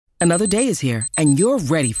Another day is here, and you're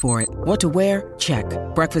ready for it. What to wear? Check.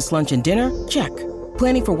 Breakfast, lunch, and dinner? Check.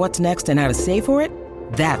 Planning for what's next and how to save for it?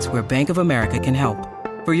 That's where Bank of America can help.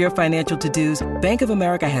 For your financial to-dos, Bank of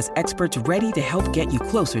America has experts ready to help get you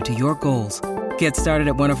closer to your goals. Get started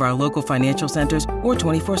at one of our local financial centers or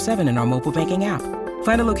 24/7 in our mobile banking app.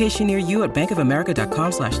 Find a location near you at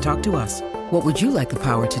bankofamerica.com/talktous. What would you like the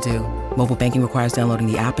power to do? Mobile banking requires downloading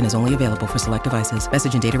the app and is only available for select devices.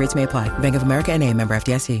 Message and data rates may apply. Bank of America NA, member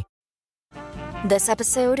FDIC. This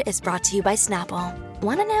episode is brought to you by Snapple.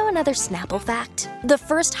 Want to know another Snapple fact? The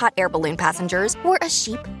first hot air balloon passengers were a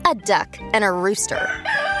sheep, a duck, and a rooster.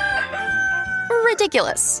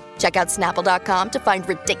 Ridiculous. Check out Snapple.com to find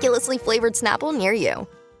ridiculously flavored Snapple near you.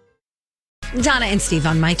 Donna and Steve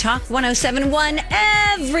on My Talk 107.1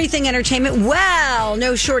 Everything Entertainment. Well,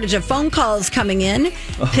 no shortage of phone calls coming in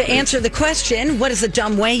to answer the question, what is the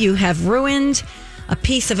dumb way you have ruined a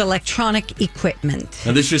piece of electronic equipment?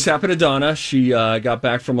 And this just happened to Donna. She got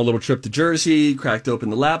back from a little trip to Jersey, cracked open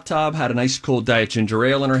the laptop, had a nice cold diet ginger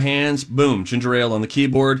ale in her hands. Boom, ginger ale on the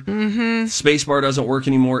keyboard. Mm-hmm. Space bar doesn't work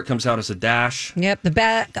anymore. It comes out as a dash. Yep, the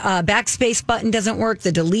backspace button doesn't work.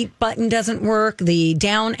 The delete button doesn't work. The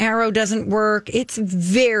down arrow doesn't work. It's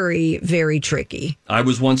very, very tricky. I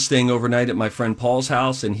was once staying overnight at my friend Paul's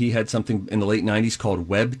house, and he had something in the late 90s called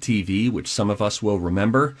Web TV, which some of us will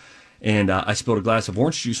remember. And I spilled a glass of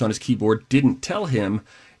orange juice on his keyboard, didn't tell him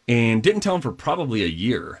for probably a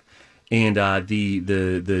year. And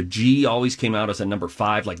the G always came out as a number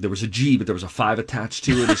 5. Like there was a G, but there was a 5 attached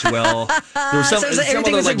to it as well. There was some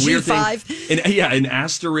other like weird thing. And an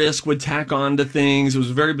asterisk would tack on to things. It was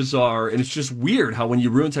very bizarre. And it's just weird how when you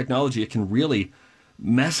ruin technology, it can really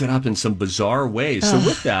mess it up in some bizarre ways. So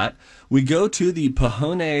with that, we go to the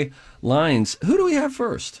Pahone lines. Who do we have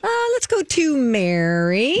first? Let's go to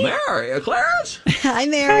Mary. Mary, Clarence. Hi,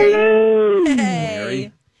 Mary. Hello. Hey.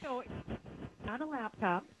 Mary. So it's not a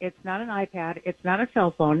laptop. It's not an iPad. It's not a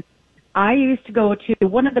cell phone. I used to go to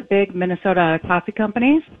one of the big Minnesota coffee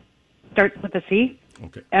companies. Starts with a C.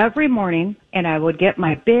 Okay. Every morning, and I would get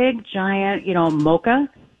my big, giant, mocha.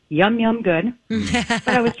 Yum, yum, good. But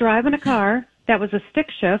I was driving a car that was a stick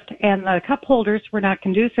shift, and the cup holders were not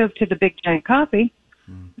conducive to the big, giant coffee.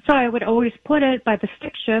 So I would always put it by the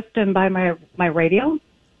stick shift and by my radio.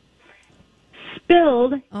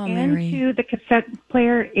 Spilled into the cassette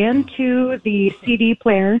player, into the CD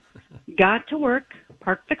player. Got to work,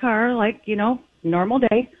 parked the car like, normal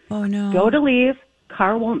day. Oh, no. Go to leave,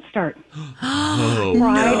 car won't start.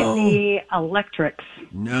 Tried the electrics.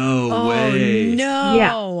 No way. No.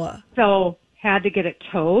 Yeah. So had to get it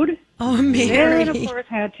towed. Oh, Mary. And, of course,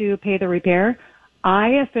 had to pay the repair. I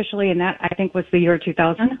officially, and that I think was the year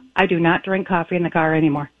 2000, I do not drink coffee in the car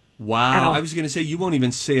anymore. Wow. I was going to say, you won't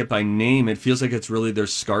even say it by name. It feels like it's really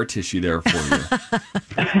there's scar tissue there for you.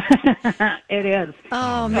 It is.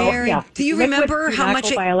 Oh, Mary. So, yeah. Do you remember how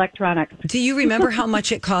much by electronics? Do you remember how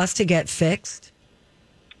much it cost to get fixed?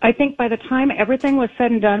 I think by the time everything was said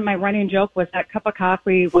and done, my running joke was that cup of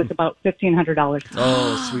coffee was about $1,500.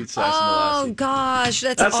 Oh, sweet sass and Oh, lassie. gosh,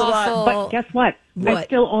 that's a lot. awful. But guess what? I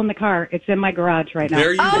still own the car. It's in my garage right now.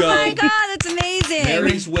 There you go. Oh, my God, that's amazing.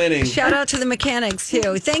 Mary's winning. Shout out to the mechanics,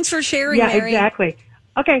 too. Thanks for sharing, Yeah, Mary. exactly.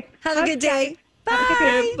 Okay. Have a good day. Bye. Have a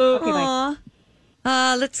good day. Okay,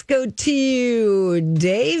 bye. Let's go to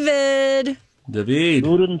David. David.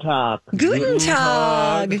 Guten Tag. Guten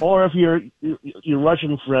Tag. Or if you're your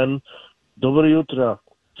Russian friend, Dobry Utro.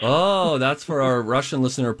 Oh, that's for our Russian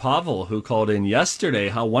listener, Pavel, who called in yesterday.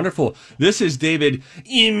 How wonderful. This is David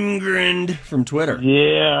Imgrind from Twitter.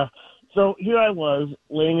 Yeah. So here I was,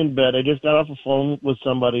 laying in bed. I just got off a phone with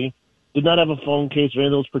somebody. Did not have a phone case or any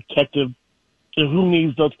of those protective. Who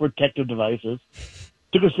needs those protective devices?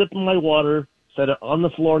 Took a sip of my water, set it on the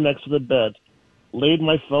floor next to the bed. Laid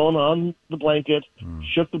my phone on the blanket,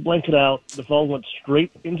 shook the blanket out. The phone went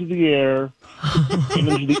straight into the air, and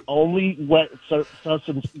into the only wet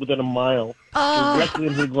substance within a mile, directly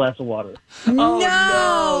into a glass of water.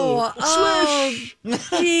 No! Swish!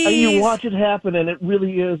 And you watch it happen, and it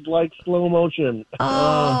really is like slow motion.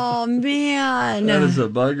 Oh, man. That is a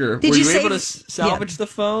bugger. Did Were you you say- able to salvage the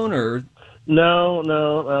phone, or?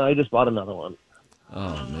 No, I just bought another one.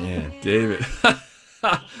 Oh, man. David.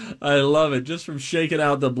 I love it. Just from shaking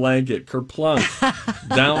out the blanket, kerplunk,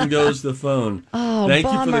 down goes the phone. Oh, Thank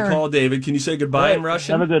you for the bummer. call, David. Can you say goodbye in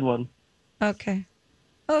Russian? Have a good one. Okay.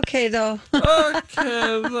 Okay, though.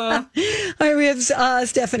 Okay. All right, we have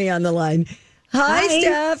Stephanie on the line. Hi,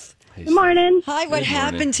 Steph. Good morning. Hi, what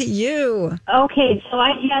happened to you? Okay, so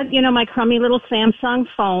I had, my crummy little Samsung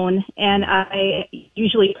phone, and I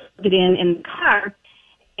usually put it in the car.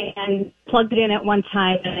 and plugged it in at one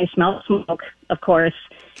time, and I smelled smoke, of course.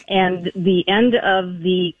 And the end of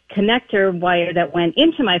the connector wire that went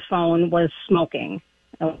into my phone was smoking.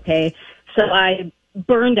 Okay. So I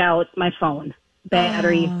burned out my phone,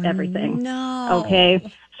 battery, everything. No.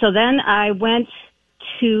 Okay. So then I went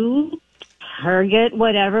to Target,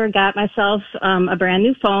 whatever, got myself a brand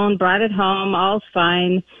new phone, brought it home, all's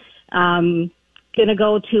fine. Gonna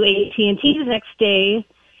go to AT&T the next day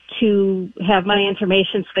to have my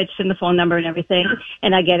information switched and the phone number and everything.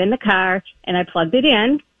 And I get in the car and I plugged it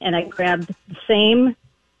in and I grabbed the same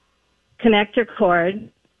connector cord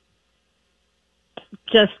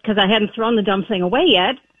just because I hadn't thrown the dumb thing away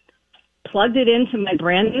yet. Plugged it into my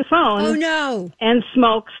brand new phone. Oh, no. And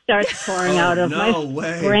smoke starts pouring out of my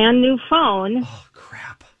brand new phone. Oh,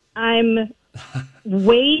 crap. I'm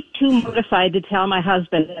way too mortified to tell my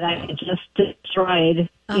husband that I had just destroyed,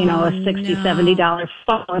 a $60, $70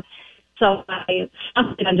 phone. So I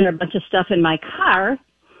stuffed it under a bunch of stuff in my car,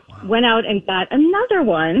 went out and got another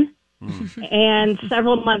one. And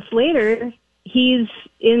several months later, he's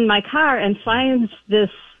in my car and finds this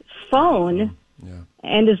phone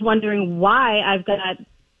and is wondering why I've got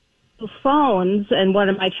phones and what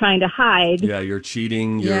am I trying to hide. Yeah, you're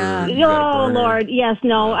cheating. Yeah. Oh, Lord. Yes,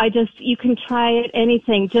 no, you can try it,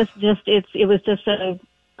 anything. It was just a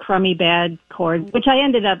crummy, bad cord, which I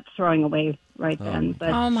ended up throwing away right then. But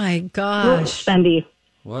Oh, my gosh. spendy.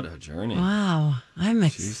 What a journey. Wow. I'm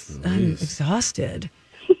exhausted.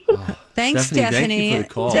 Thanks, Stephanie, Stephanie. thank you for the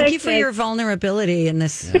call. Thank you for your vulnerability in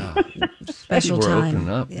this special People are time. opening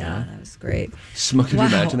up, yeah, man. that was great. Smoke, can you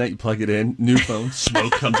imagine that? You plug it in, new phone,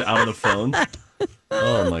 smoke comes out of the phone.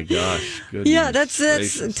 Oh, my gosh. Goodness Yeah, that's a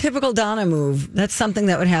gracious. typical Donna move. That's something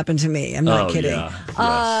that would happen to me. I'm not kidding. Yeah.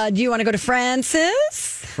 Yes. Do you want to go to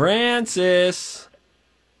Francis? Francis.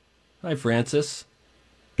 Hi, Francis.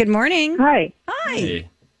 Good morning. Hi. Hi. Hey.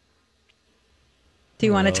 Do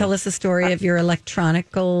you want to tell us the story of your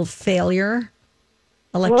electronical failure?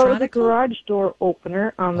 Well, the garage door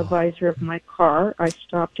opener on the visor of my car, I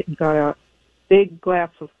stopped it and got a big glass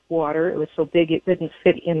of water. It was so big it didn't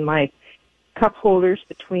fit in my cup holders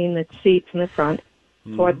between the seats in the front.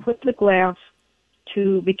 So I put the glass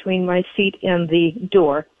between my seat and the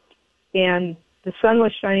door, and the sun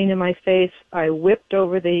was shining in my face. I whipped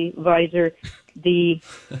over the visor. The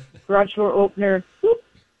garage door opener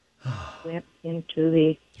went into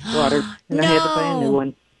the water, and I had to buy a new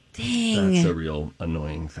one. Dang. That's a real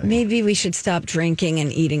annoying thing. Maybe we should stop drinking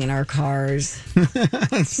and eating in our cars.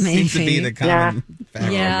 Seems to be the common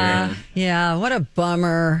factor. Yeah. What a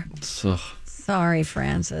bummer. So, Sorry,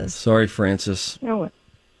 Francis. sorry, Francis. You know what?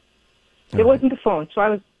 It wasn't the phone, so I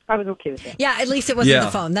was okay with that. Yeah, at least it wasn't Yeah.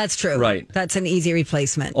 the phone. That's true. Right. That's an easy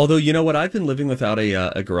replacement. Although, you know what? I've been living without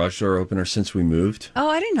a garage door opener since we moved. Oh,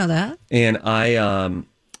 I didn't know that. And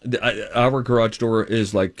our garage door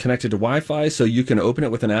is like connected to Wi-Fi, so you can open it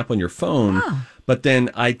with an app on your phone. Oh. But then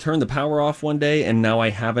I turned the power off one day, and now I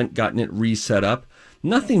haven't gotten it reset up.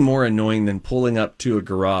 Nothing more annoying than pulling up to a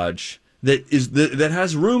garage that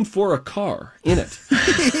has room for a car in it,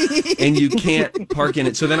 and you can't park in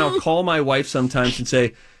it. So then I'll call my wife sometimes and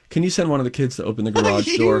say, "Can you send one of the kids to open the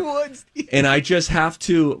garage door?" And I just have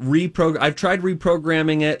to reprogram. I've tried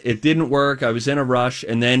reprogramming it; it didn't work. I was in a rush,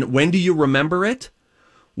 and then when do you remember it?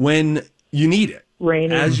 When you need it.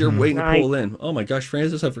 Raining. As you're waiting to pull in. Oh my gosh,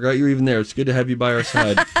 Francis, I forgot you were even there. It's good to have you by our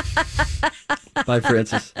side. Bye,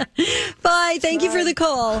 Francis. Bye. Thank you for the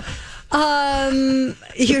call.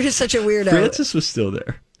 You're just such a weirdo. Francis was still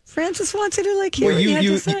there. Francis wanted to hear what you had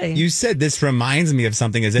to say. You said this reminds me of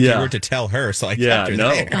something as if you were to tell her, so I kept her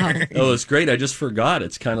there. Oh, it's great. I just forgot.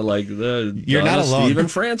 It's kind of like the You're not alone. Steve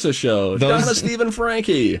and Francis show. Donna, Steve, and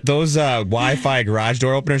Frankie. Those Wi-Fi garage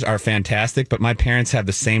door openers are fantastic, but my parents have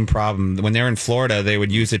the same problem. When they were in Florida, they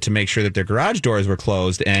would use it to make sure that their garage doors were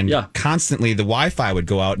closed, and constantly the Wi-Fi would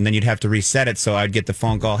go out, and then you'd have to reset it, so I'd get the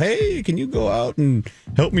phone call, "Hey, can you go out and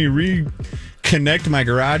help me reconnect my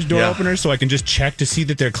garage door opener so I can just check to see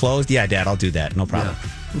that they're closed?" "Yeah, Dad, I'll do that. No problem."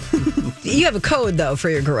 You have a code, though, for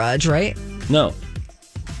your garage, right? No,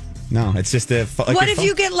 it's just a... What if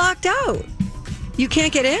you get locked out? You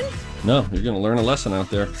can't get in? No, you're going to learn a lesson out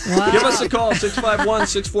there. Wow. Give us a call,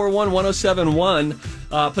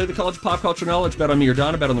 651-641-1071. Play the College Pop Culture Knowledge. Bet on me or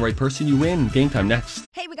Donna. Bet on the right person. You win. Game time next.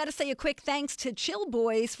 Hey, we got to say a quick thanks to Chill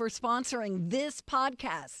Boys for sponsoring this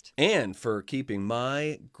podcast. And for keeping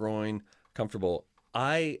my groin comfortable.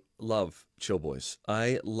 I love Chill Boys.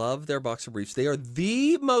 I love their boxer briefs. They are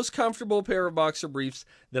the most comfortable pair of boxer briefs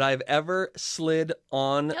that I've ever slid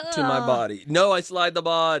on to my body. No, I slide them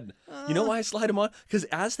on. You know why I slide them on? Because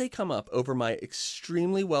as they come up over my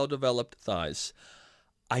extremely well-developed thighs,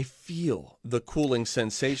 I feel the cooling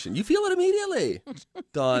sensation. You feel it immediately.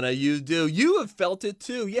 Donna, you do. You have felt it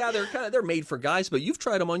too. Yeah, they're made for guys, but you've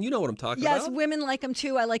tried them on. You know what I'm talking about. Yes, women like them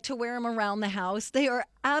too. I like to wear them around the house. They are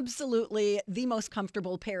absolutely the most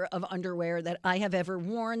comfortable pair of underwear that I have ever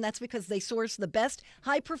worn. That's because they source the best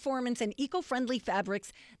high performance and eco-friendly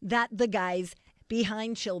fabrics that the guys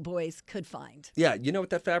behind Chill Boys could find. Yeah, you know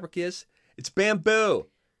what that fabric is? It's bamboo.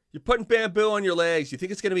 You're putting bamboo on your legs. You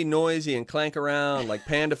think it's going to be noisy and clank around like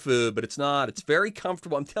panda food, but it's not. It's very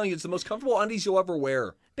comfortable. I'm telling you, it's the most comfortable undies you'll ever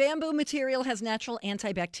wear. Bamboo material has natural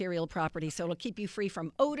antibacterial properties, so it'll keep you free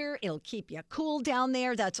from odor. It'll keep you cool down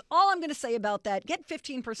there. That's all I'm going to say about that. Get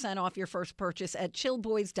 15% off your first purchase at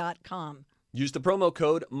chillboys.com. Use the promo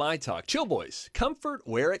code MyTalk. Chill Boys, comfort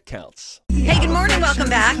where it counts. Hey, good morning. Welcome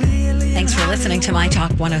back. Thanks for listening to My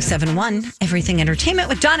Talk 107.1, Everything Entertainment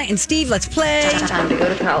with Donna and Steve. Let's play. It's time to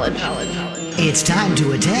go to college. It's time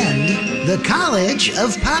to attend the College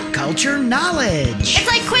of Pop Culture Knowledge. It's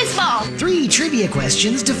like quiz ball. 3 trivia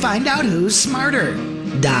questions to find out who's smarter.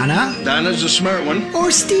 Donna? Donna's a smart one.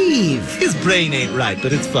 Or Steve? His brain ain't right,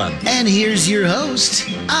 but it's fun. And here's your host.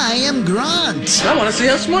 I am Grant. I want to see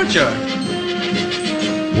how smart you are.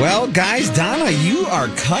 Well, guys, Donna, you are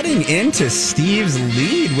cutting into Steve's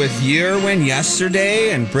lead with your win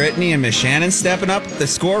yesterday, and Brittany and Miss Shannon stepping up. The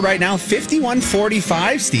score right now,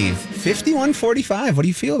 51-45, Steve. 51-45. What do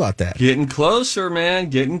you feel about that? Getting closer, man.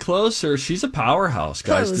 Getting closer. She's a powerhouse,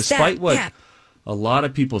 guys. Despite what a lot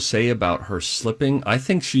of people say about her slipping, I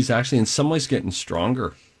think she's actually in some ways getting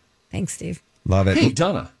stronger. Thanks, Steve. Love it. Hey,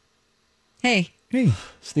 Donna. Hey.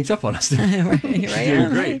 Sneaks up on us. You're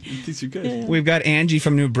great. These are good. We've got Angie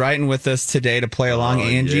from New Brighton with us today to play along.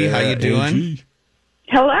 Angie, how you doing? Angie.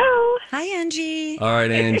 Hello. Hi, Angie. All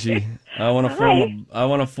right, Angie. I want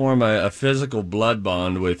to form a physical blood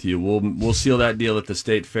bond with you. We'll seal that deal at the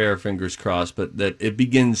state fair, fingers crossed. But that it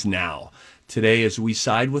begins now. Today, as we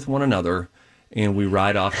side with one another and we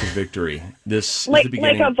ride off to victory. This is the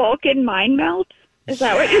beginning. Like a Vulcan mind melt. Is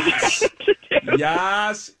that what you're trying to do?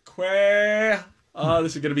 Yes, queer. Oh,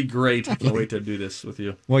 this is going to be great. I can't wait to do this with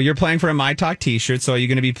you. Well, you're playing for a My Talk t-shirt, so are you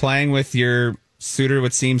going to be playing with your suitor,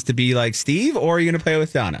 what seems to be like Steve, or are you going to play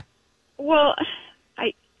with Donna? Well,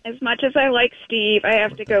 as much as I like Steve, I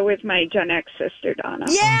have to go with my Gen X sister, Donna.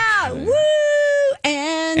 Yeah! Woo!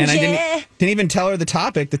 Angie! And I didn't even tell her the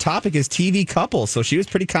topic. The topic is TV couples, so she was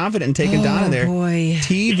pretty confident in taking Donna there. Oh, boy.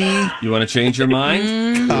 TV. You want to change your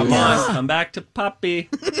mind? Come on. Come back to Poppy.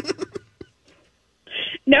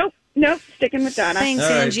 Nope, sticking with Donna. Thanks,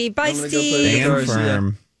 right. Angie. Bye, Steve. Stand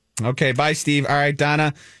firm. Okay, bye, Steve. All right,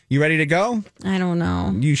 Donna, you ready to go? I don't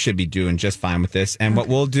know. You should be doing just fine with this. And what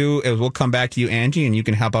we'll do is we'll come back to you, Angie, and you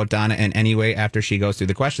can help out Donna in any way after she goes through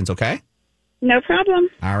the questions, okay? No problem.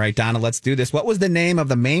 All right, Donna, let's do this. What was the name of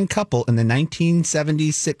the main couple in the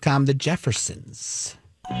 1970s sitcom The Jeffersons?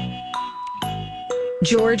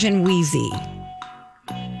 George and Wheezy.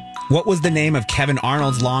 What was the name of Kevin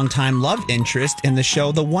Arnold's longtime love interest in the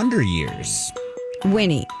show The Wonder Years?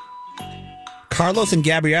 Winnie. Carlos and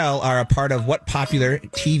Gabrielle are a part of what popular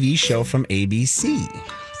TV show from ABC?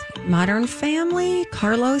 Modern Family.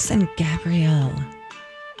 Carlos and Gabrielle.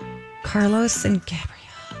 Carlos and Gabrielle.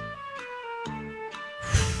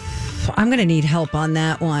 I'm going to need help on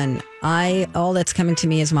that one. All that's coming to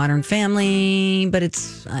me is Modern Family, but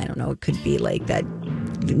it's, I don't know, it could be like that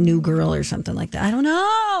New Girl or something like that. I don't know.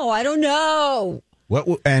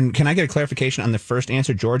 And can I get a clarification on the first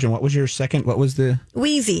answer, George? And what was your second? What was the...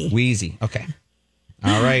 Wheezy. Okay.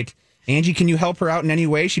 All right. Angie, can you help her out in any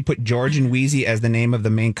way? She put George and Wheezy as the name of the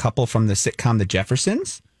main couple from the sitcom The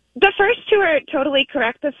Jeffersons. The first two are totally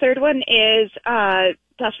correct. The third one is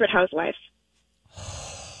Desperate Housewives.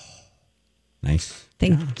 Nice.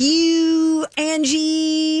 Thank you,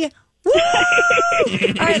 Angie. Woo! All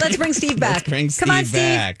right, let's bring Steve back. Come on,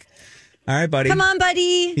 Steve. All right, buddy. Come on,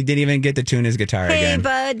 buddy. He didn't even get to tune his guitar again. Hey,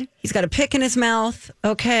 bud. He's got a pick in his mouth.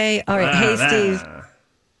 Okay. All right. Hey, Steve.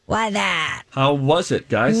 Why that? How was it,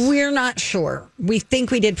 guys? We're not sure. We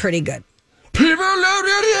think we did pretty good. People let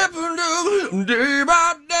it happen day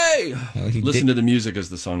by day. Listen to the music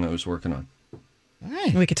as the song I was working on.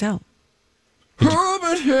 Right. We could tell.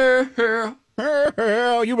 You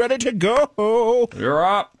ready to go? You're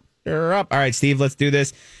up. All right, Steve, let's do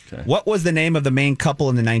this. Okay. What was the name of the main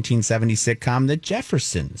couple in the 1970s sitcom The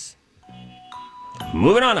Jeffersons?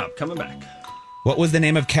 Moving on up, coming back. What was the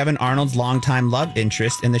name of Kevin Arnold's longtime love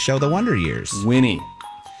interest in the show The Wonder Years? Winnie.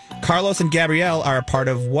 Carlos and Gabrielle are a part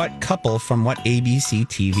of what couple from what ABC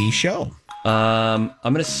TV show? I'm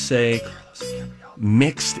going to say Carlos and Gabrielle.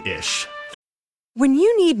 Mixed-ish. When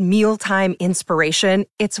you need mealtime inspiration,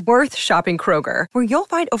 it's worth shopping Kroger, where you'll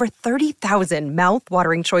find over 30,000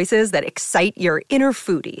 mouth-watering choices that excite your inner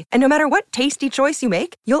foodie. And no matter what tasty choice you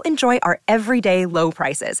make, you'll enjoy our everyday low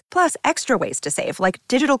prices, plus extra ways to save, like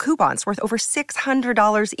digital coupons worth over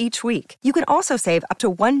 $600 each week. You can also save up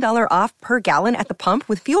to $1 off per gallon at the pump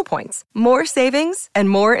with fuel points. More savings and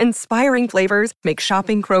more inspiring flavors make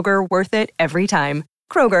shopping Kroger worth it every time.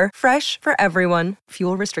 Kroger, fresh for everyone.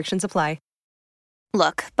 Fuel restrictions apply.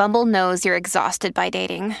 Look, Bumble knows you're exhausted by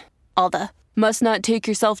dating. All the, must not take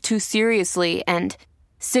yourself too seriously, and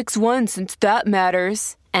 6'1" since that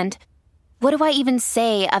matters, and what do I even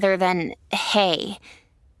say other than, hey?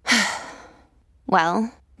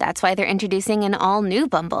 Well, that's why they're introducing an all-new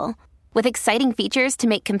Bumble, with exciting features to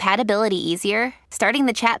make compatibility easier, starting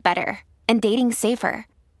the chat better, and dating safer.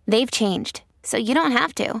 They've changed, so you don't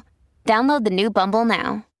have to. Download the new Bumble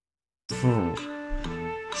now.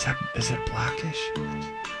 Is it Blackish?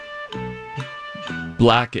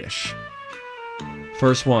 Blackish.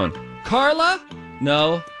 First one. Carla?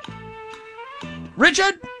 No.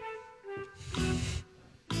 Richard?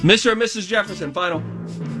 Mr. and Mrs. Jefferson, final.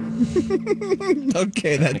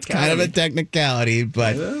 Okay, that's kind of a technicality,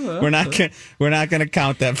 but we're not going to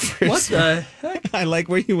count that first. What the heck? I like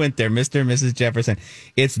where you went there, Mr. and Mrs. Jefferson.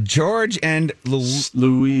 It's George and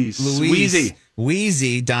Louise.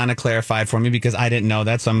 Wheezy, Donna clarified for me because I didn't know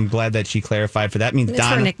that, so I'm glad that she clarified for that. Means it's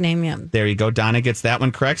Donna, her nickname, yeah. There you go. Donna gets that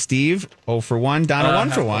one correct. Steve, 0 for 1. Donna, 1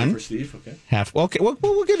 for 1. For Steve, okay. Half. Okay,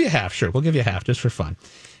 we'll give you half. Sure, we'll give you half just for fun.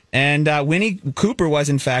 And Winnie Cooper was,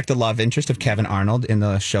 in fact, the love interest of Kevin Arnold in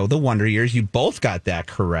the show The Wonder Years. You both got that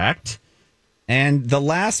correct. And the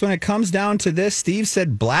last, when it comes down to this, Steve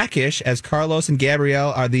said Blackish, as Carlos and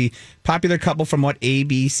Gabrielle are the popular couple from what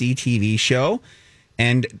ABC TV show.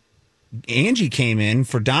 And Angie came in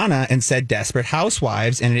for Donna and said Desperate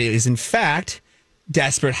Housewives. And it is, in fact,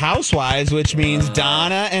 Desperate Housewives, which means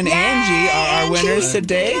Donna and Angie are our winners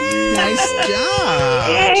today. Yay. Nice job.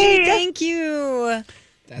 Angie, thank you.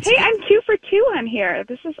 Hey, I'm 2 for 2 on here.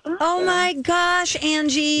 This is awesome. Oh my gosh,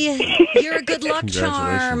 Angie. You're a good luck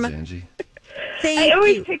charm. Angie. I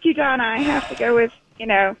always pick you, Donna. I have to go with,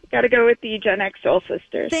 got to go with the Gen X Soul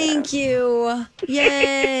Sisters. Thank you.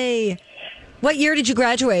 Yay. What year did you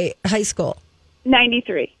graduate high school?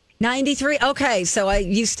 93. 93? Okay, so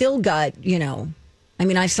you still got,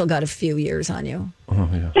 I've still got a few years on you. Oh,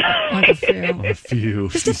 yeah. Like a few.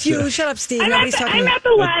 Just a few. Shut up, Steve. I'm at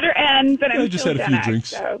the latter end, but I'm just still had a few Gen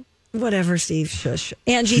drinks. X, so. Whatever, Steve. Shush.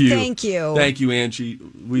 Angie, thank you. Thank you, Angie.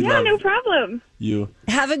 We love no problem. You.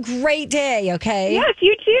 Have a great day, okay? Yes,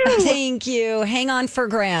 you too. Thank you. Hang on for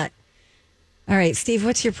Grant. All right, Steve,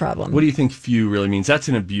 what's your problem? What do you think few really means? That's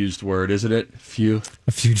an abused word, isn't it? Few?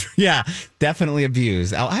 A few. Yeah, definitely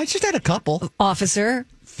abused. I just had a couple. Officer?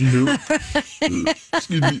 Few.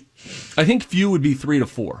 Excuse me. I think few would be 3 to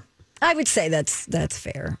 4. I would say that's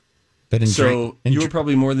fair. But you were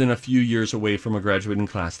probably more than a few years away from a graduating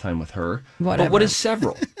class time with her. Whatever. But what is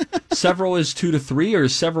several? Several is 2 to 3, or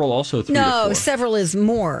is several also 3 to 4? No, several is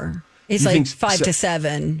more. It's like 5 to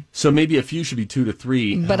 7. So maybe a few should be 2 to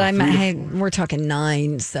 3. But we're talking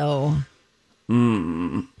 9, so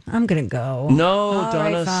I'm gonna go. No, all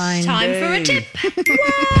Donna. Right, fine. Time for a tip.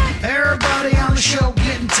 Everybody on the show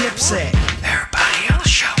getting tipsy. Everybody on the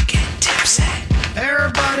show getting tipsy.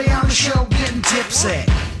 Everybody on the show getting tipsy.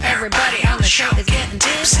 Everybody on the show is getting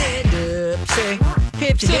tipsy.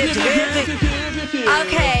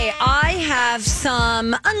 Okay, I have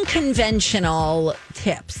some unconventional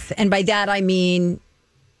tips. And by that, I mean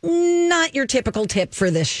not your typical tip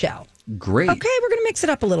for this show. Great. Okay, we're going to mix it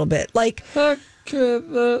up a little bit. Like,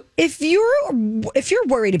 if you're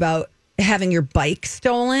worried about having your bike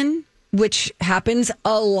stolen, which happens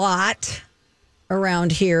a lot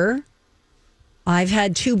around here, I've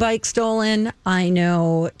had 2 bikes stolen. I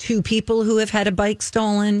know 2 people who have had a bike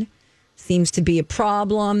stolen. Seems to be a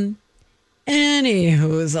problem.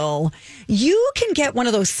 Anyhoozle, you can get one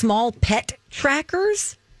of those small pet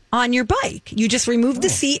trackers on your bike. You just remove the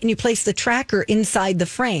seat and you place the tracker inside the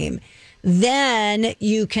frame. Then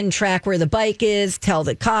you can track where the bike is, tell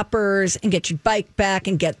the coppers, and get your bike back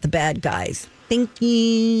and get the bad guys. Thank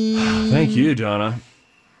you. Thank you, Donna.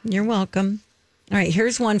 You're welcome. All right,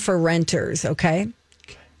 here's one for renters, okay?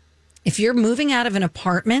 If you're moving out of an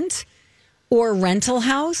apartment or rental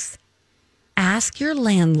house, ask your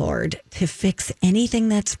landlord to fix anything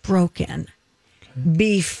that's broken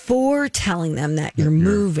before telling them that you're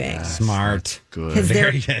moving. Smart. Good. Because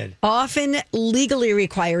Very they're good. often legally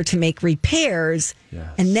required to make repairs. Yes.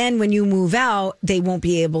 And then when you move out, they won't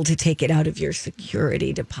be able to take it out of your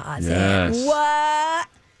security deposit. Yes. What?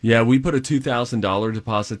 Yeah, we put a $2,000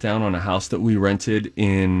 deposit down on a house that we rented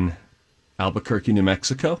in Albuquerque, New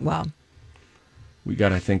Mexico. Wow. We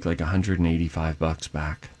got, I think, like $185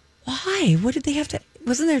 back. Why? What did they have to...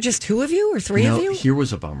 Wasn't there just 2 of you or 3 of you? Here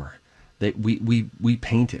was a bummer. We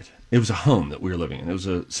painted. It was a home that we were living in. It was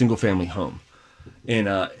a single-family home.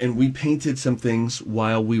 And we painted some things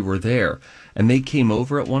while we were there. And they came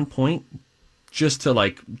over at one point just to,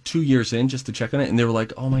 like, 2 years in, just to check on it. And they were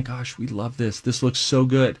like, oh, my gosh, we love this. This looks so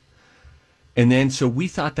good. And then, so we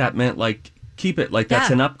thought that meant, like, keep it. Like,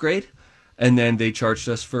 that's an upgrade. And then they charged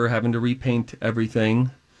us for having to repaint everything.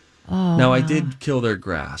 Oh. Now, I did kill their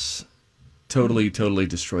grass. Totally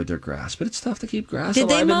destroyed their grass. But it's tough to keep grass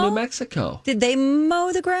alive in New Mexico. Did they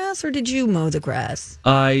mow the grass or did you mow the grass?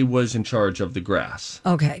 I was in charge of the grass.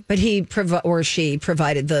 Okay, but he or she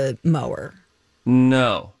provided the mower.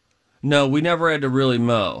 No, we never had to really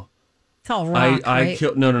mow. It's all rock, right?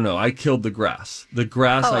 No. I killed the grass. The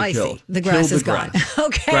grass I killed. See. The grass killed is gone.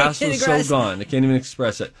 Okay. Grass was so gone. I can't even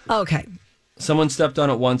express it. Okay. Someone stepped on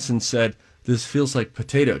it once and said, this feels like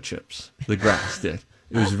potato chips. The grass did.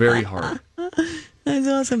 It was very hard. That's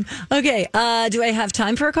awesome. Okay. Do I have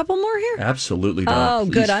time for a couple more here? Absolutely. Oh,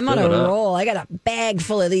 Please good. I'm on a fill it up. roll. I got a bag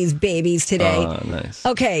full of these babies today. Oh, nice.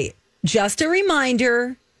 Okay. Just a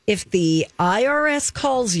reminder, if the IRS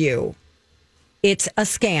calls you, it's a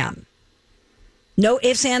scam. No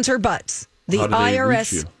ifs, ands, or buts. The How do they reach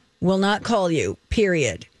IRS you? will not call you,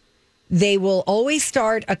 period. They will always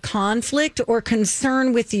start a conflict or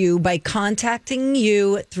concern with you by contacting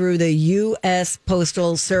you through the U.S.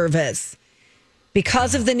 Postal Service.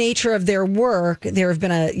 Because of the nature of their work, there have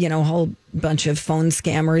been a whole bunch of phone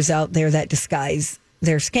scammers out there that disguise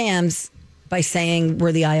their scams by saying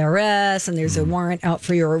we're the IRS and there's a warrant out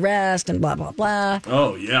for your arrest and blah, blah, blah.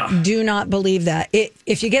 Oh, yeah. Do not believe that.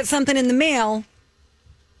 If you get something in the mail,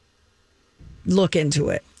 look into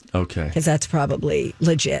it. Okay. Because that's probably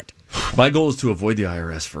legit. My goal is to avoid the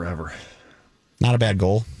IRS forever. Not a bad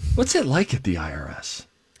goal. What's it like at the IRS?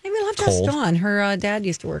 Maybe we'll have to ask Dawn. Her dad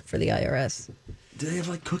used to work for the IRS. Do they have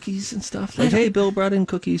like cookies and stuff? Like, hey, Bill brought in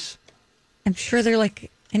cookies. I'm sure they're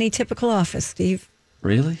like any typical office, Steve.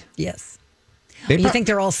 Really? Yes. You think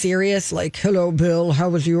they're all serious? Like, hello, Bill, how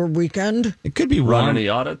was your weekend? It could be warm. Run any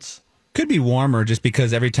audits? Could be warmer just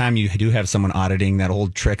because every time you do have someone auditing, that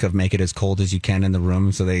old trick of make it as cold as you can in the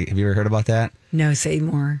room. So have you ever heard about that? No, say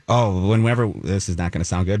more. Oh, whenever, this is not going to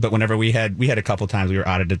sound good, but whenever we had a couple times we were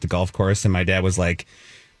audited at the golf course and my dad was like,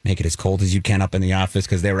 make it as cold as you can up in the office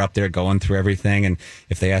because they were up there going through everything. And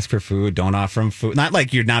if they ask for food, don't offer them food. Not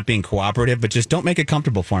like you're not being cooperative, but just don't make it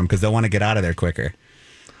comfortable for them because they'll want to get out of there quicker.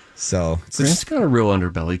 So Grant's got a real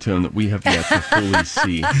underbelly to him that we have yet to fully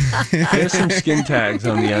see. There's some skin tags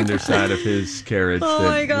on the underside of his carriage. Oh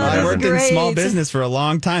my God, I worked in small business for a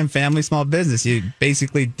long time, family small business. You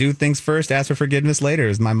basically do things first, ask for forgiveness later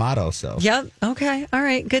is my motto. So yep. Okay. All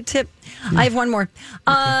right. Good tip. I have one more.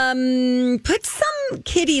 Put some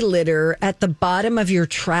kitty litter at the bottom of your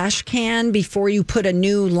trash can before you put a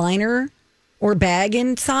new liner or bag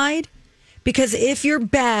inside. Because if your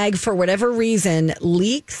bag, for whatever reason,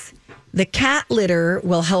 leaks, the cat litter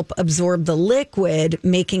will help absorb the liquid,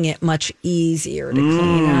 making it much easier to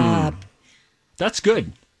clean up. That's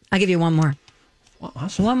good. I'll give you one more. Well,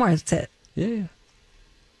 awesome. One more, that's it. Yeah.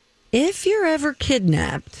 If you're ever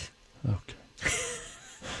kidnapped.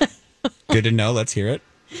 Okay. Good to know. Let's hear it.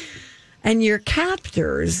 And your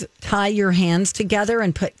captors tie your hands together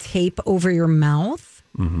and put tape over your mouth.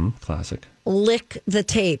 Mm-hmm. Classic. Lick the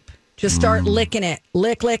tape. Just start licking it.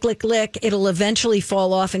 Lick, lick, lick, lick. It'll eventually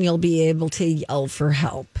fall off and you'll be able to yell for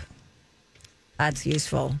help. That's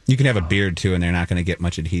useful. You can have a beard too, and they're not going to get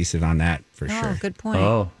much adhesive on that for sure. Oh, good point.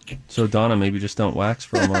 Oh, so Donna, maybe just don't wax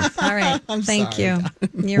for a month. All right. Thank sorry, you.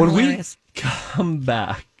 You're When hilarious. we come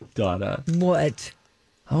back, Donna, What?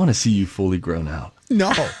 I want to see you fully grown out.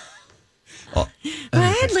 No. I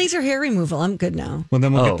had laser hair removal. I'm good now. Well,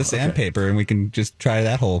 then we'll get the sandpaper and we can just try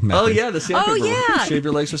that whole method. Oh, yeah, the sandpaper. Oh, yeah. Shave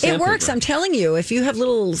your legs with It sandpaper. works. I'm telling you. If you have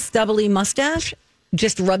little stubbly mustache,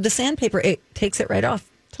 just rub the sandpaper. It takes it right off.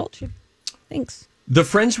 Told you. Thanks. The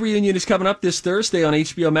Friends reunion is coming up this Thursday on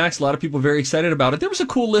HBO Max. A lot of people are very excited about it. There was a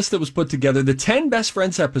cool list that was put together. The 10 best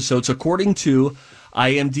Friends episodes, according to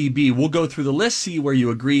IMDb. We'll go through the list, see where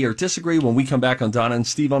you agree or disagree when we come back on Donna and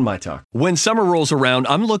Steve on My Talk. When summer rolls around,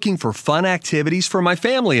 I'm looking for fun activities for my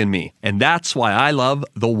family and me. And that's why I love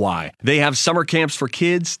The Y. They have summer camps for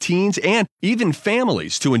kids, teens, and even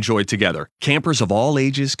families to enjoy together. Campers of all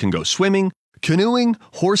ages can go swimming, canoeing,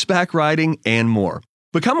 horseback riding, and more.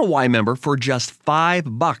 Become a Y member for just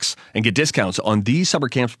 $5 and get discounts on these summer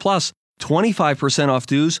camps plus 25% off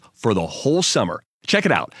dues for the whole summer. Check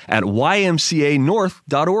it out at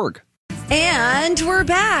ymcanorth.org. And we're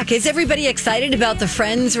back. Is everybody excited about the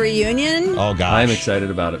Friends reunion? Oh, gosh. I'm excited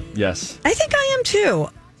about it. Yes. I think I am too.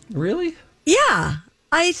 Really? Yeah,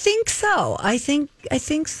 I think so. I think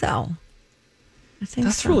so.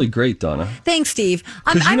 That's really great, Donna. Thanks, Steve.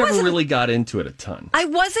 Because you never really got into it a ton. I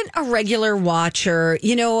wasn't a regular watcher.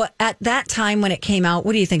 You know, at that time when it came out,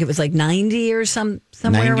 what do you think? It was like 90 or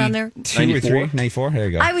somewhere around there? 92 or 3? 94? There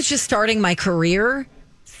you go. I was just starting my career.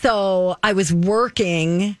 So I was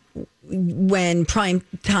working when prime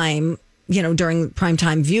time, during prime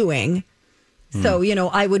time viewing. So,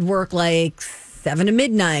 I would work like 7 to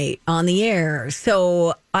midnight on the air.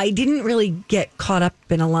 So I didn't really get caught up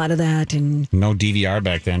in a lot of that. And no DVR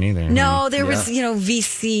back then either. No, there was,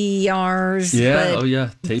 VCRs. Yeah,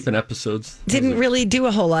 taping episodes. Didn't really do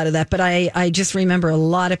a whole lot of that. But I just remember a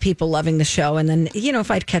lot of people loving the show. And then,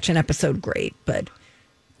 if I'd catch an episode, great. But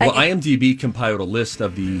well, IMDb compiled a list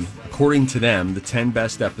of according to them, the 10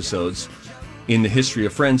 best episodes in the history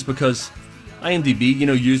of Friends, because IMDb,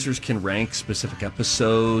 users can rank specific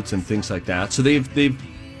episodes and things like that. So they've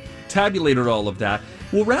tabulated all of that.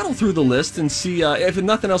 We'll rattle through the list and see if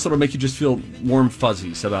nothing else, it'll make you just feel warm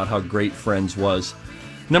fuzzies about how great Friends was.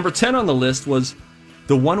 Number 10 on the list was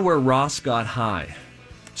the one where Ross got high.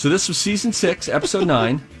 So this was season 6, episode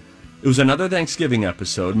 9. It was another Thanksgiving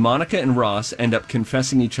episode. Monica and Ross end up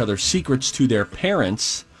confessing each other's secrets to their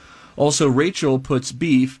parents. Also, Rachel puts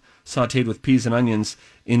beef, sautéed with peas and onions,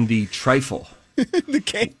 in the trifle. The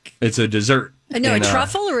cake. It's a dessert. No, a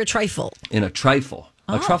truffle or a trifle? In a trifle.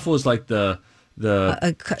 Oh. A truffle is like the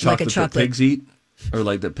chocolate, like a chocolate that pigs eat, or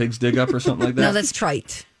like that pigs dig up or something like that. No, that's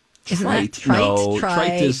trite. Isn't Trite? that trite? No,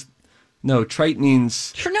 trite is... No, trite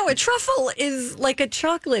means... No, a truffle is like a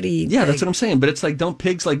chocolatey Yeah, thing. that's what I'm saying. But it's like, don't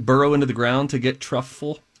pigs like burrow into the ground to get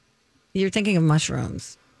truffle? You're thinking of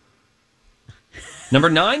mushrooms. Number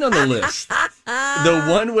 9 on the list. The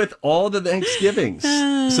one with all the Thanksgivings.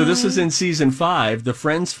 So this was in season 5. The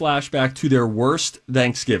Friends flashback to their worst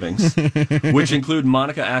Thanksgivings, which include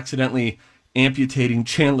Monica accidentally amputating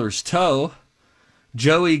Chandler's toe,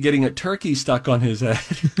 Joey getting a turkey stuck on his head.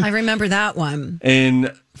 I remember that one.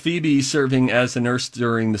 And Phoebe serving as a nurse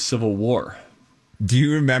during the Civil War. Do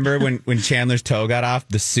you remember when Chandler's toe got off,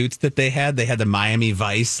 the suits that they had? They had the Miami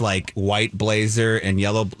Vice, like, white blazer and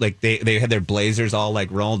yellow, like, they had their blazers all,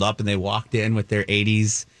 like, rolled up, and they walked in with their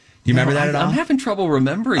 80s. Do you remember that at all? I'm having trouble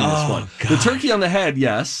remembering this one. Gosh. The turkey on the head,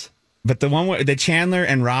 yes. But the one where the Chandler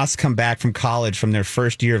and Ross come back from college, from their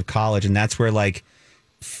first year of college, and that's where, like,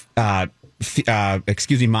 Monica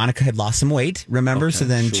had lost some weight, remember? Okay, so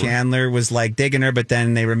then sure. Chandler was, like, digging her, but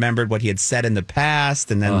then they remembered what he had said in the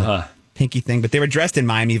past, and then the pinky thing. But they were dressed in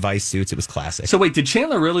Miami Vice suits. It was classic. So wait, did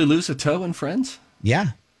Chandler really lose a toe in Friends? Yeah.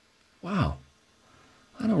 Wow.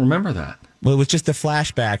 I don't remember that. Well, it was just a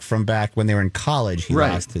flashback from back when they were in college. He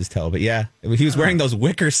lost his toe. But yeah, he was wearing those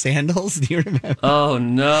wicker sandals. Do you remember? Oh,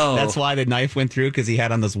 no. That's why the knife went through, because he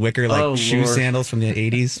had on those wicker shoe sandals from the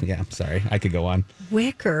 80s. Yeah, sorry. I could go on.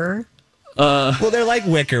 Wicker? Well, they're like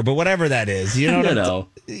wicker, but whatever that is. You know what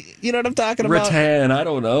I'm talking about? Rattan. I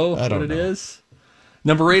don't know what it is.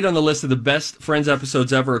 Number 8 on the list of the best Friends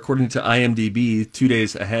episodes ever, according to IMDb, 2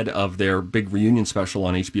 days ahead of their big reunion special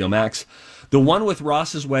on HBO Max. The one with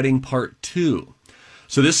Ross's wedding, part 2.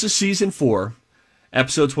 So this is season 4,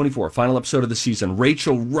 episode 24, final episode of the season.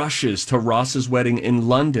 Rachel rushes to Ross's wedding in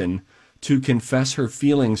London to confess her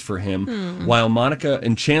feelings for him, while Monica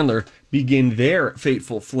and Chandler begin their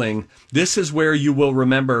fateful fling. This is where you will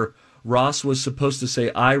remember Ross was supposed to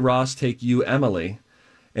say, "I, Ross, take you, Emily."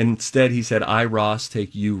 Instead, he said, "I, Ross,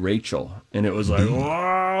 take you, Rachel." And it was like,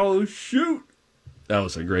 oh, shoot. That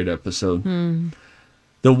was a great episode.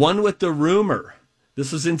 The one with the rumor.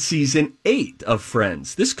 This was in season 8 of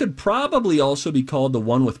Friends. This could probably also be called the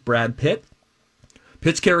one with Brad Pitt.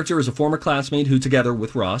 Pitt's character is a former classmate who, together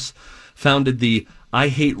with Ross, founded the I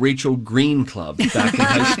Hate Rachel Green Club back in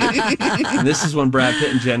high school. And this is when Brad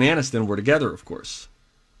Pitt and Jen Aniston were together, of course.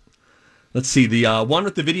 Let's see. The one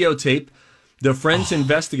with the videotape. The Friends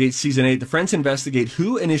investigate, season 8, the Friends investigate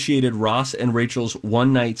who initiated Ross and Rachel's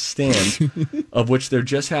one-night stand, of which there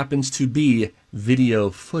just happens to be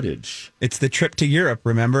video footage. It's the trip to Europe,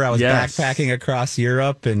 remember? I was backpacking across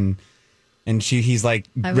Europe, and he's like...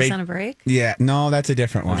 I was on a break? Yeah, no, that's a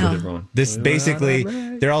different one. That's a different one. This basically,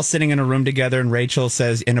 they're all sitting in a room together, and Rachel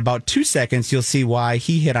says, in about 2 seconds, you'll see why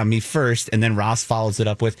he hit on me first, and then Ross follows it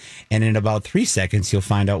up with, and in about 3 seconds, you'll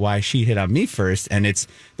find out why she hit on me first. And it's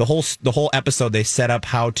the whole episode, they set up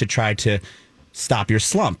how to try to stop your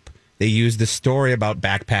slump. They use the story about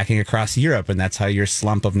backpacking across Europe, and that's how your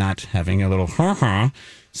slump of not having a little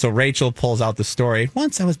So Rachel pulls out the story.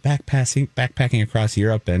 Once I was backpacking across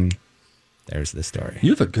Europe, and there's the story.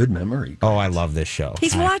 You have a good memory. Oh, I love this show.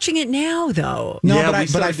 He's watching it now, though. No, Yeah, but I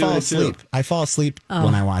started fall doing it asleep. too. I fall asleep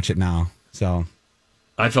when I watch it now. So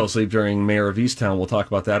I fell asleep during Mayor of Easttown. We'll talk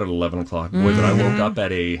about that at 11 o'clock. Boy, but I woke up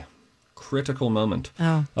at a critical moment.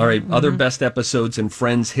 Oh. All right, other best episodes in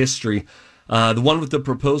Friends history. The one with the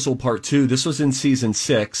proposal, part 2. This was in season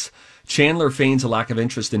 6. Chandler feigns a lack of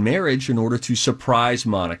interest in marriage in order to surprise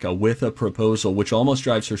Monica with a proposal, which almost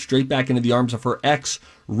drives her straight back into the arms of her ex,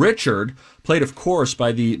 Richard, played, of course,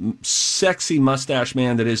 by the sexy mustache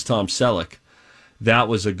man that is Tom Selleck. That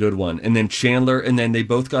was a good one. And then Chandler, and then they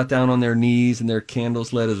both got down on their knees and their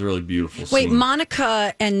candles lit. It was a really beautiful scene. Wait,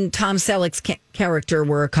 Monica and Tom Selleck's character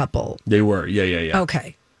were a couple. They were, yeah.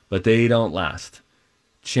 Okay. But they don't last.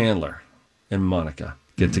 Chandler and Monica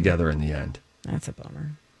get together in the end. That's a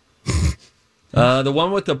bummer. The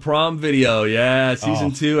one with the prom video,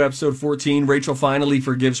 season 2, episode 14. Rachel finally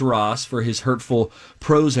forgives Ross for his hurtful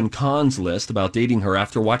pros and cons list about dating her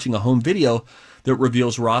after watching a home video that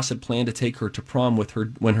reveals Ross had planned to take her to prom with her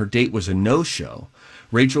when her date was a no-show.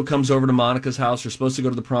 Rachel comes over to Monica's house. They're supposed to go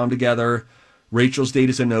to the prom together. Rachel's date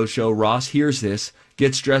is a no-show. Ross hears this,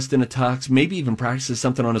 gets dressed in a tux, maybe even practices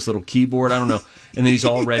something on his little keyboard. I don't know. And then he's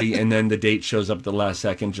all ready, and then the date shows up at the last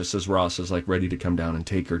second just as Ross is like ready to come down and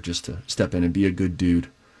take her just to step in and be a good dude.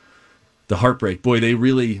 The heartbreak. Boy, they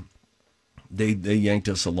really, they yanked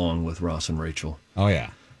us along with Ross and Rachel. Oh,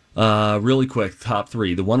 yeah. Really quick, top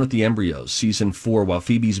 3. The one with the embryos, season 4. While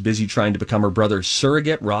Phoebe's busy trying to become her brother's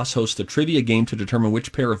surrogate, Ross hosts a trivia game to determine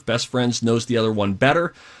which pair of best friends knows the other one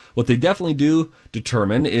better. What they definitely do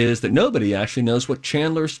determine is that nobody actually knows what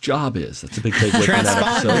Chandler's job is. That's a big takeaway from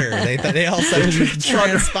that episode. They all said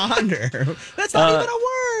transponder. That's not even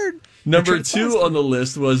a word. Number 2 on the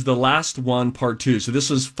list was The Last One, Part 2. So this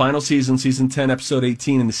was final season, season 10, episode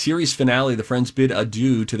 18. In the series finale, the friends bid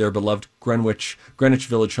adieu to their beloved Greenwich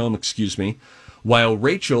Village home, while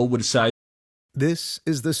Rachel would decide. This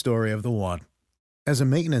is the story of the one. As a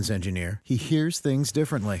maintenance engineer, he hears things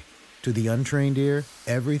differently. To the untrained ear,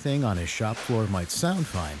 everything on his shop floor might sound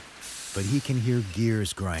fine, but he can hear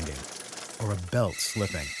gears grinding or a belt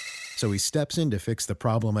slipping. So he steps in to fix the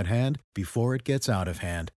problem at hand before it gets out of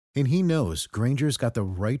hand. And he knows Grainger's got the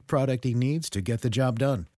right product he needs to get the job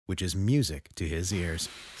done, which is music to his ears.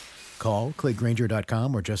 Call, click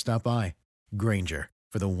Grainger.com, or just stop by. Grainger,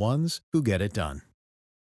 for the ones who get it done.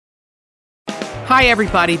 Hi,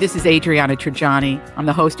 everybody. This is Adriana Trajani. I'm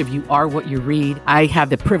the host of You Are What You Read. I have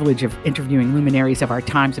the privilege of interviewing luminaries of our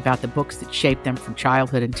times about the books that shaped them from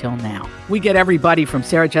childhood until now. We get everybody from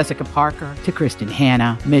Sarah Jessica Parker to Kristen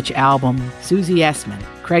Hanna, Mitch Albom, Susie Essman,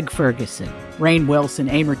 Craig Ferguson, Rainn Wilson,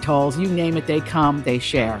 Amor Tolls, you name it, they come, they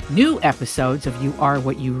share. New episodes of You Are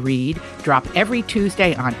What You Read drop every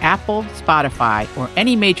Tuesday on Apple, Spotify, or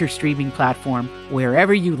any major streaming platform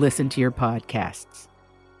wherever you listen to your podcasts.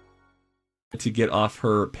 To get off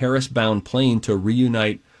her Paris-bound plane to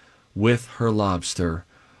reunite with her lobster,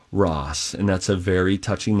 Ross. And that's a very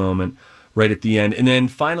touching moment right at the end. And then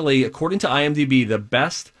finally, according to IMDb, the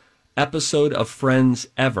best episode of Friends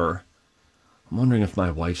ever. I'm wondering if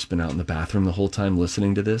my wife's been out in the bathroom the whole time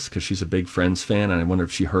listening to this because she's a big Friends fan, and I wonder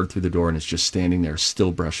if she heard through the door and is just standing there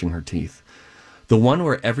still brushing her teeth. The one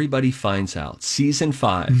where everybody finds out. Season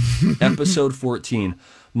 5, episode 14.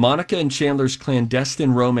 Monica and Chandler's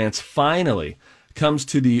clandestine romance finally comes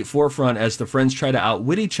to the forefront as the friends try to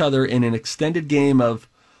outwit each other in an extended game of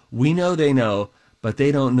we know they know, but they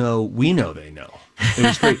don't know we know they know. It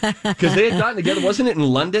was great because they had gotten together. Wasn't it in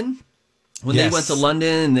London? When they went to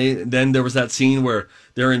London, and then there was that scene where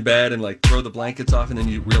they're in bed and like throw the blankets off, and then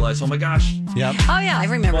you realize, oh my gosh. Yep. Oh yeah, I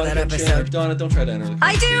remember that episode. Donna, don't try to enter the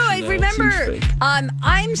I do. I conversation, though. remember. It seems fake.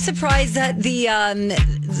 I'm surprised that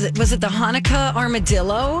was it the Hanukkah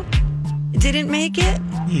armadillo didn't make it?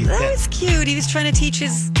 That was cute. He was trying to teach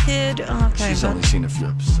his kid. Oh, okay, She's only seen a few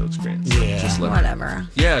episodes, Grant. So just let her- whatever.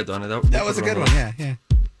 Yeah, Donna, That was a good one. Yeah.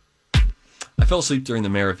 I fell asleep during the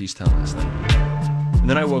Mayor of Easttown last night, and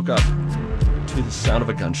then I woke up to the sound of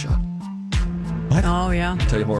a gunshot. What? Oh yeah. I'll tell you more